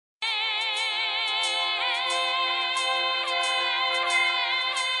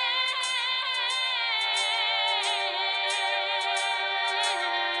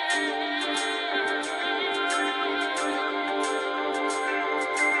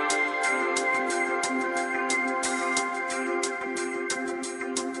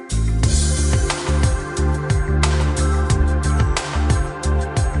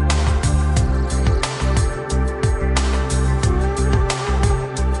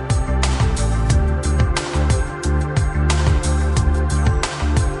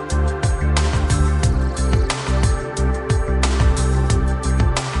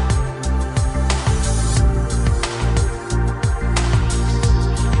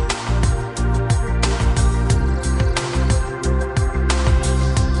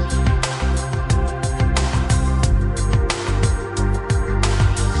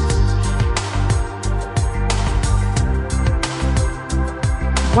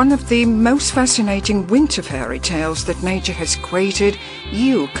one of the most fascinating winter fairy tales that nature has created,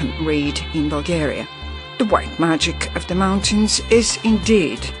 you can read in Bulgaria. The white magic of the mountains is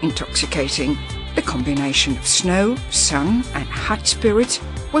indeed intoxicating. The combination of snow, sun and hot spirits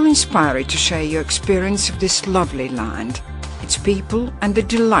will inspire you to share your experience of this lovely land, its people and the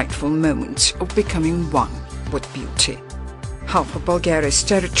delightful moments of becoming one with beauty. Half of Bulgaria's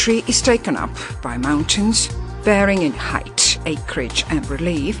territory is taken up by mountains, varying in height, acreage and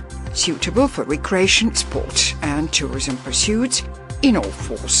relief, suitable for recreation, sport and tourism pursuits in all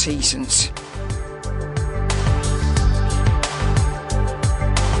 4 seasons.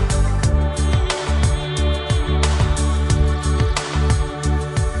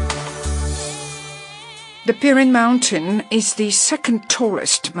 The Pirin Mountain is the second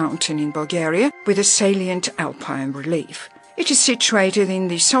tallest mountain in Bulgaria with a salient alpine relief. It is situated in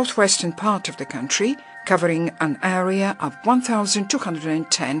the southwestern part of the country, covering an area of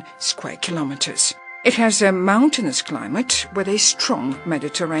 1,210 square kilometers. It has a mountainous climate with a strong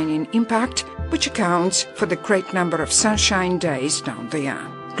Mediterranean impact, which accounts for the great number of sunshine days down the year.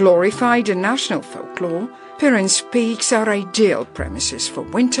 Glorified in national folklore, Pirin's peaks are ideal premises for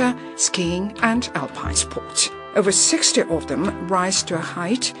winter, skiing and alpine sports. Over 60 of them rise to a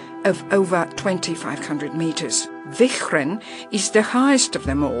height of over 2,500 meters. Vichren is the highest of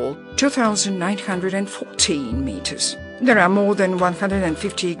them all, 2,914 meters. There are more than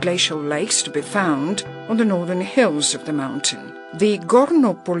 150 glacial lakes to be found on the northern hills of the mountain. The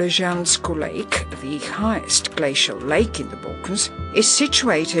Gorno-Polezhansko Lake, the highest glacial lake in the Balkans, is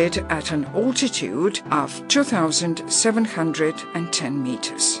situated at an altitude of 2,710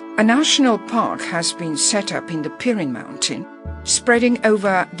 meters. A national park has been set up in the Pirin Mountain, spreading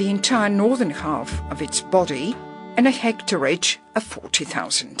over the entire northern half of its body and a hectareage of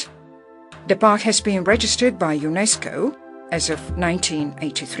 40,000. The park has been registered by UNESCO as of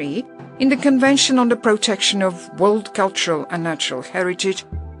 1983 in the Convention on the Protection of World Cultural and Natural Heritage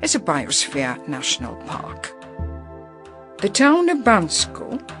as a Biosphere National Park. The town of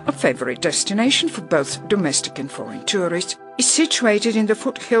Bansko, a favorite destination for both domestic and foreign tourists, is situated in the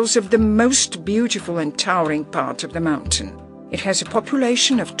foothills of the most beautiful and towering part of the mountain. It has a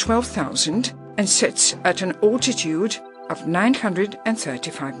population of 12,000 and sits at an altitude of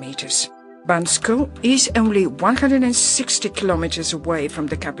 935 meters. Bansko is only 160 kilometers away from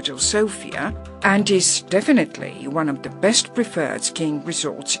the capital Sofia and is definitely one of the best preferred skiing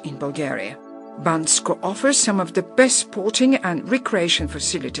resorts in Bulgaria. Bansko offers some of the best sporting and recreation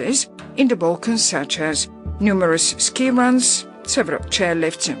facilities in the Balkans, such as numerous ski runs, several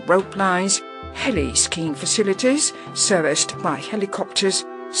chairlifts and rope lines, heli skiing facilities serviced by helicopters,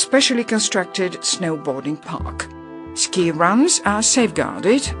 specially constructed snowboarding park. Ski runs are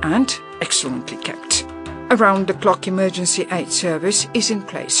safeguarded and excellently kept. Around-the-clock emergency aid service is in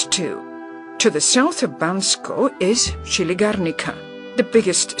place too. To the south of Bansko is Shiligarnica, the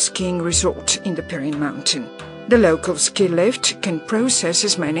biggest skiing resort in the Pirin Mountain. The local ski lift can process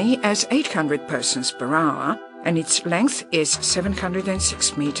as many as 800 persons per hour, and its length is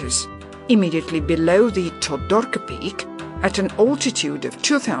 706 meters. Immediately below the Todorka Peak, at an altitude of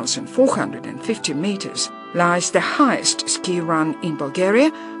 2,450 meters, lies the highest ski run in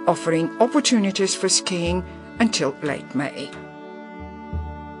Bulgaria, offering opportunities for skiing until late May.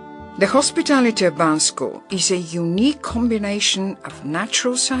 The hospitality of Bansko is a unique combination of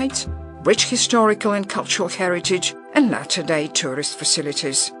natural sites, rich historical and cultural heritage, and latter-day tourist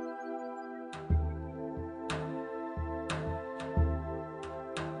facilities.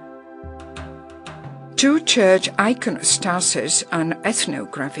 Two church iconostases, an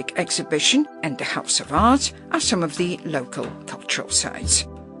ethnographic exhibition, and the House of Arts are some of the local cultural sites.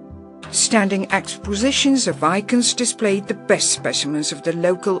 Standing expositions of icons display the best specimens of the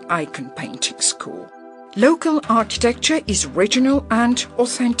local icon painting school. Local architecture is original and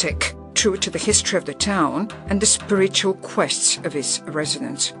authentic, true to the history of the town and the spiritual quests of its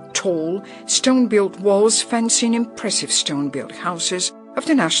residents. Tall, stone-built walls fence in impressive stone-built houses of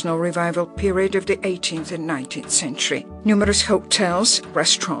the national revival period of the 18th and 19th century. Numerous hotels,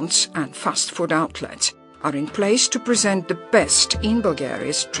 restaurants and fast food outlets are in place to present the best in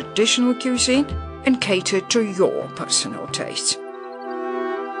Bulgaria's traditional cuisine and cater to your personal tastes.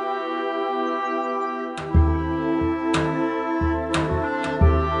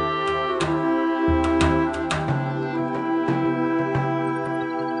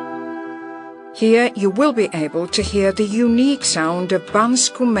 Here you will be able to hear the unique sound of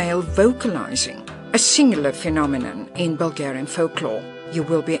Bansko male vocalizing, a singular phenomenon in Bulgarian folklore. You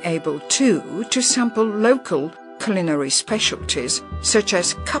will be able too to sample local culinary specialties such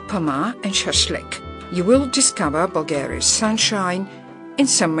as kapama and shashlik. You will discover Bulgaria's sunshine in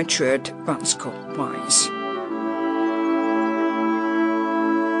some matured Bansko wines.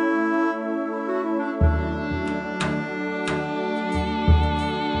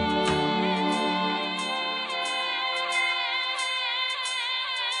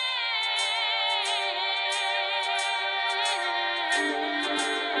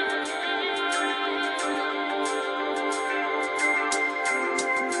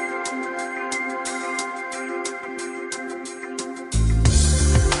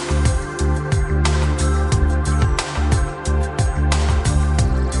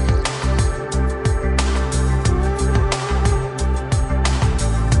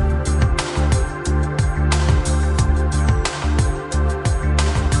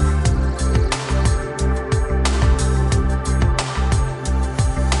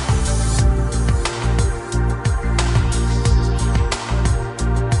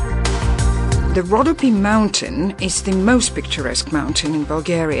 The Rhodope Mountain is the most picturesque mountain in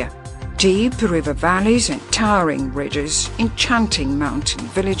Bulgaria. Deep river valleys and towering ridges, enchanting mountain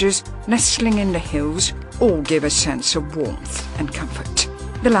villages nestling in the hills all give a sense of warmth and comfort.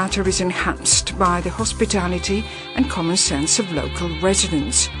 The latter is enhanced by the hospitality and common sense of local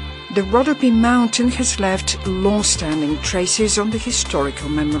residents. The Rhodope Mountain has left long-standing traces on the historical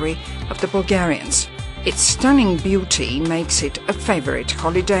memory of the Bulgarians. Its stunning beauty makes it a favorite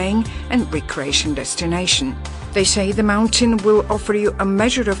holidaying and recreation destination. They say the mountain will offer you a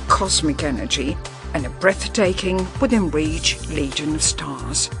measure of cosmic energy and a breathtaking, within reach legion of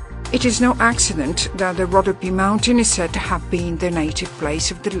stars. It is no accident that the Rhodope Mountain is said to have been the native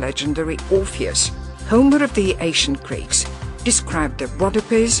place of the legendary Orpheus. Homer of the ancient Greeks described the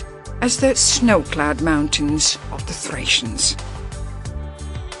Rhodopes as the snow-clad mountains of the Thracians.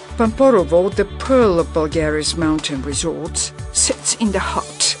 Pamporovo, the pearl of Bulgaria's mountain resorts, sits in the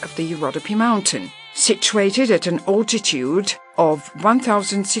heart of the Rhodope Mountain. Situated at an altitude of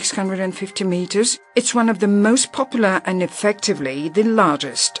 1,650 meters, it's one of the most popular and effectively the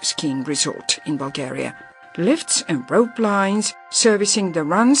largest skiing resort in Bulgaria. Lifts and rope lines servicing the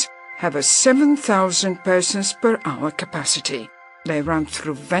runs have a 7,000 persons per hour capacity. They run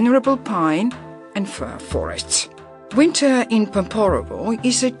through venerable pine and fir forests. Winter in Pamporovo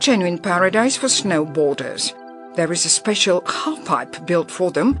is a genuine paradise for snowboarders. There is a special half-pipe built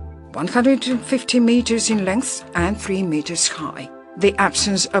for them, 150 meters in length and 3 meters high. The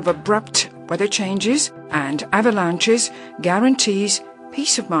absence of abrupt weather changes and avalanches guarantees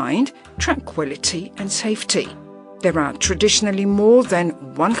peace of mind, tranquility and safety. There are traditionally more than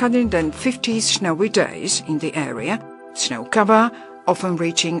 150 snowy days in the area, snow cover often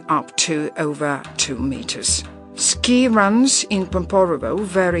reaching up to over 2 meters. Ski runs in Pamporovo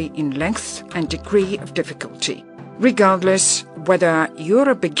vary in length and degree of difficulty. Regardless whether you're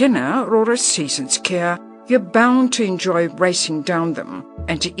a beginner or a seasoned skier, you're bound to enjoy racing down them.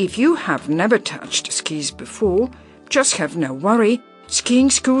 And if you have never touched skis before, just have no worry.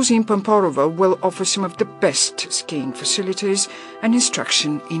 Skiing schools in Pamporovo will offer some of the best skiing facilities and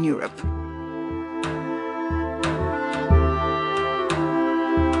instruction in Europe.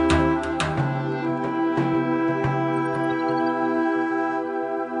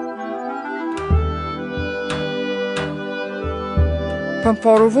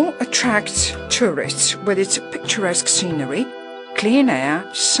 Pamporovo attracts tourists with its picturesque scenery, clean air,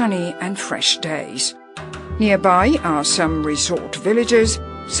 sunny and fresh days. Nearby are some resort villages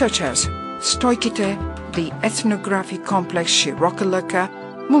such as Stoikite, the ethnographic complex Shirokolaka,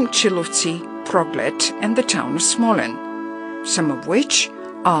 Momchilovci, Proglet and the town of Smolin, some of which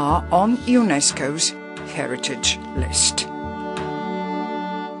are on UNESCO's heritage list.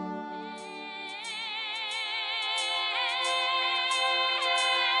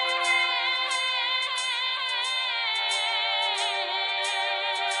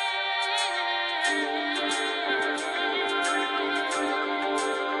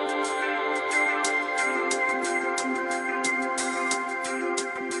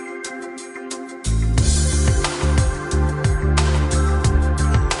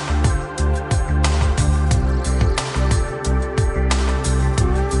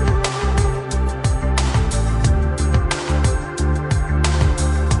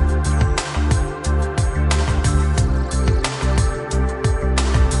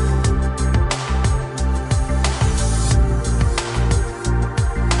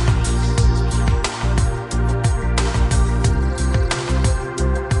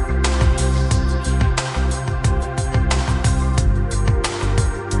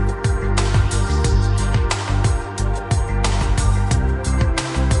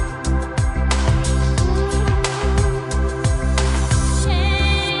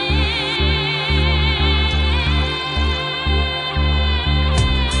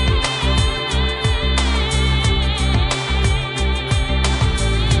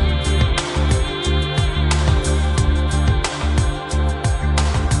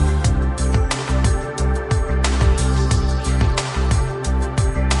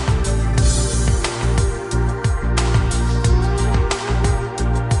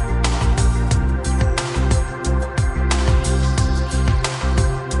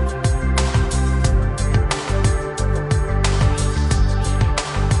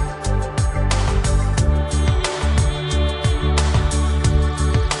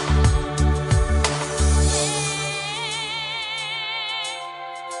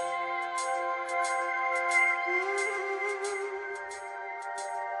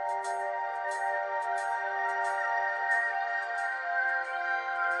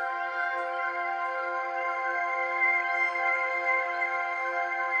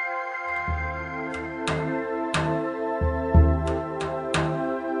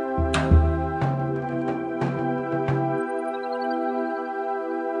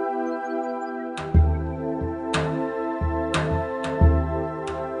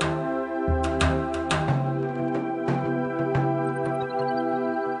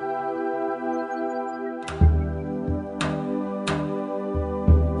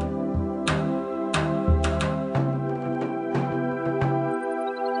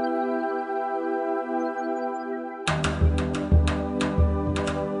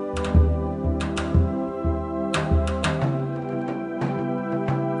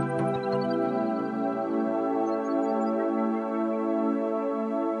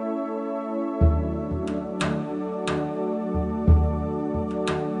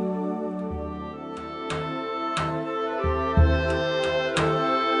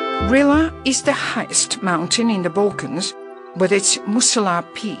 Rila is the highest mountain in the Balkans, with its Musala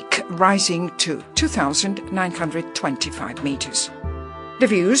Peak rising to 2,925 meters. The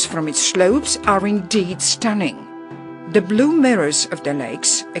views from its slopes are indeed stunning. The blue mirrors of the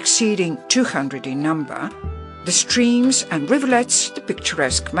lakes, exceeding 200 in number, the streams and rivulets, the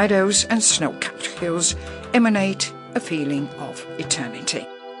picturesque meadows and snow-capped hills emanate a feeling of eternity.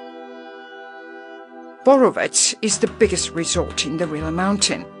 Borovets is the biggest resort in the Rila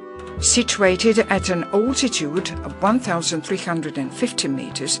mountain. Situated at an altitude of 1,350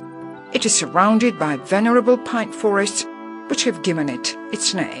 meters, it is surrounded by venerable pine forests which have given it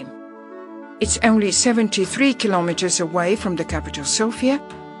its name. It's only 73 kilometers away from the capital Sofia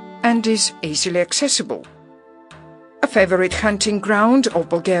and is easily accessible. A favorite hunting ground of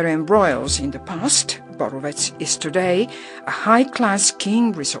Bulgarian royals in the past, Borovets is today a high-class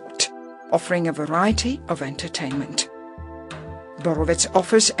skiing resort, offering a variety of entertainment. Borovets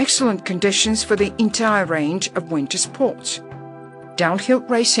offers excellent conditions for the entire range of winter sports: downhill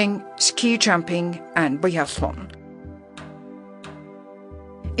racing, ski jumping and biathlon.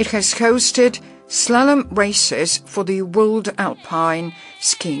 It has hosted slalom races for the World Alpine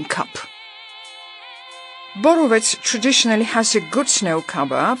Skiing Cup. Borovets traditionally has a good snow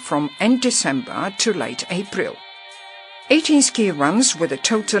cover from end December to late April. 18 ski runs with a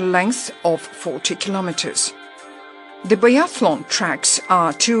total length of 40 kilometers. The biathlon tracks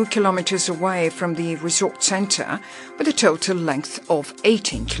are 2 kilometers away from the resort center with a total length of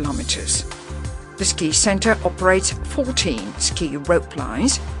 18 kilometers. The ski center operates 14 ski rope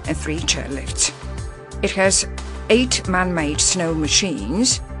lines and 3 chairlifts. It has 8 man-made snow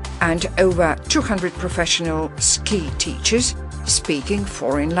machines and over 200 professional ski teachers speaking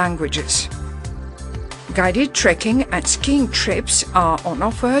foreign languages. Guided trekking and skiing trips are on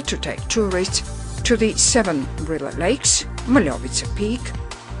offer to take tourists to the 7 Rila lakes, Maljovica Peak,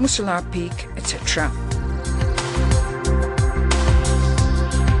 Musala Peak, etc.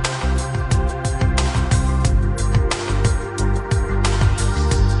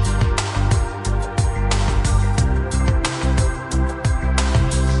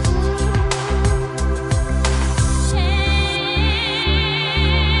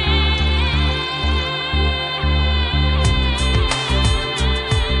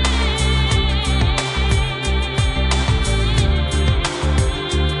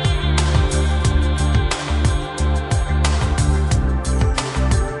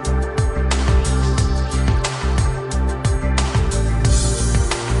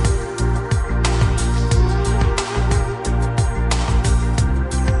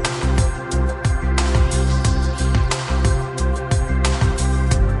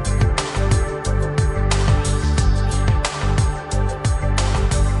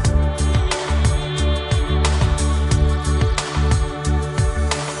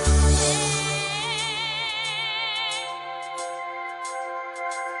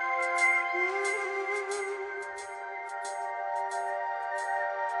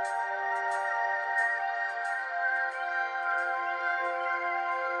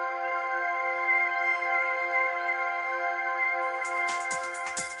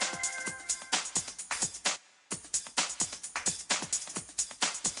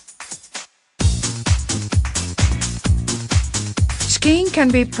 Skiing can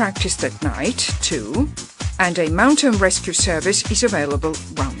be practiced at night too, and a mountain rescue service is available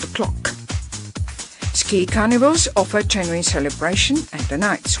round the clock. Ski carnivals offer genuine celebration, and the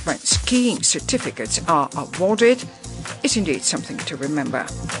nights when skiing certificates are awarded is indeed something to remember.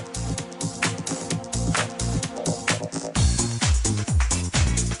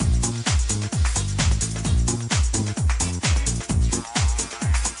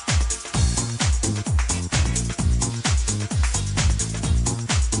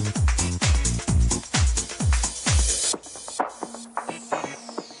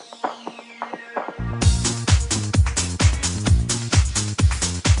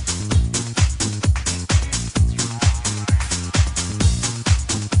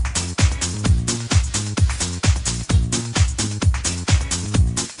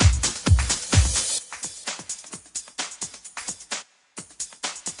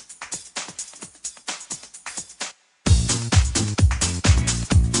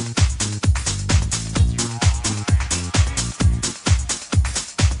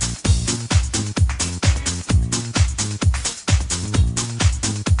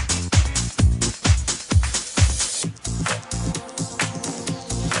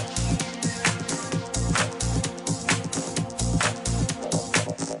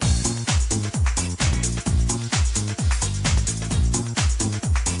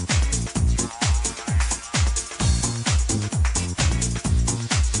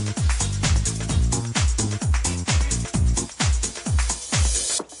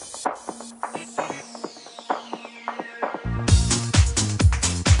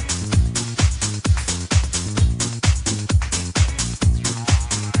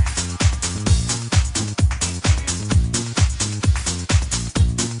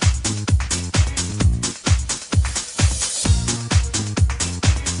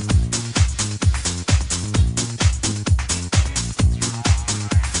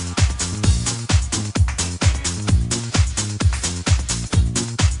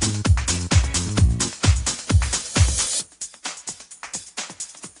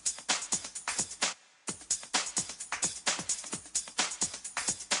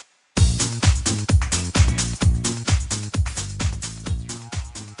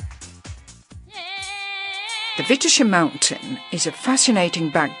 Vitosha Mountain is a fascinating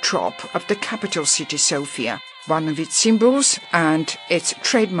backdrop of the capital city Sofia, one of its symbols and its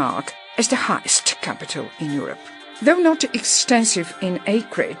trademark as the highest capital in Europe. Though not extensive in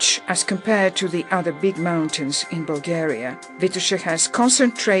acreage as compared to the other big mountains in Bulgaria, Vitosha has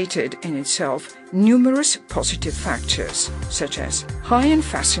concentrated in itself numerous positive factors, such as high and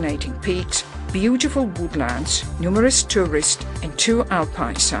fascinating peaks, beautiful woodlands, numerous tourist and 2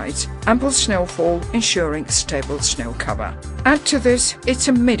 alpine sites, ample snowfall ensuring stable snow cover. Add to this its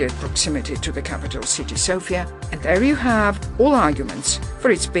immediate proximity to the capital city Sofia, and there you have all arguments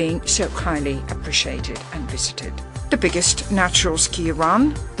for its being so highly appreciated and visited. The biggest natural ski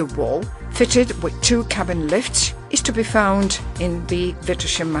run, the Wall, fitted with 2 cabin lifts, is to be found in the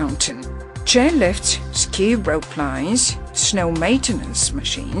Vitosha Mountain. Chairlifts, ski rope lines, snow maintenance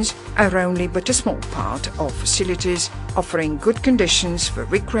machines are only but a small part of facilities offering good conditions for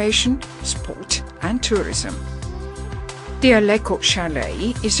recreation, sport and tourism. The Aleko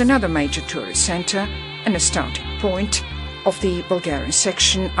Chalet is another major tourist centre and a starting point of the Bulgarian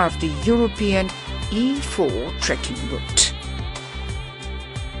section of the European E4 trekking route.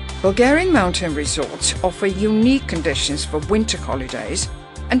 Bulgarian mountain resorts offer unique conditions for winter holidays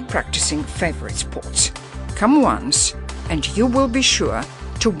and practicing favourite sports. Come once and you will be sure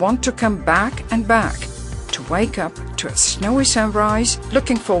to want to come back and back, to wake up to a snowy sunrise,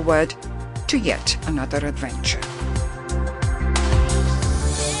 looking forward to yet another adventure.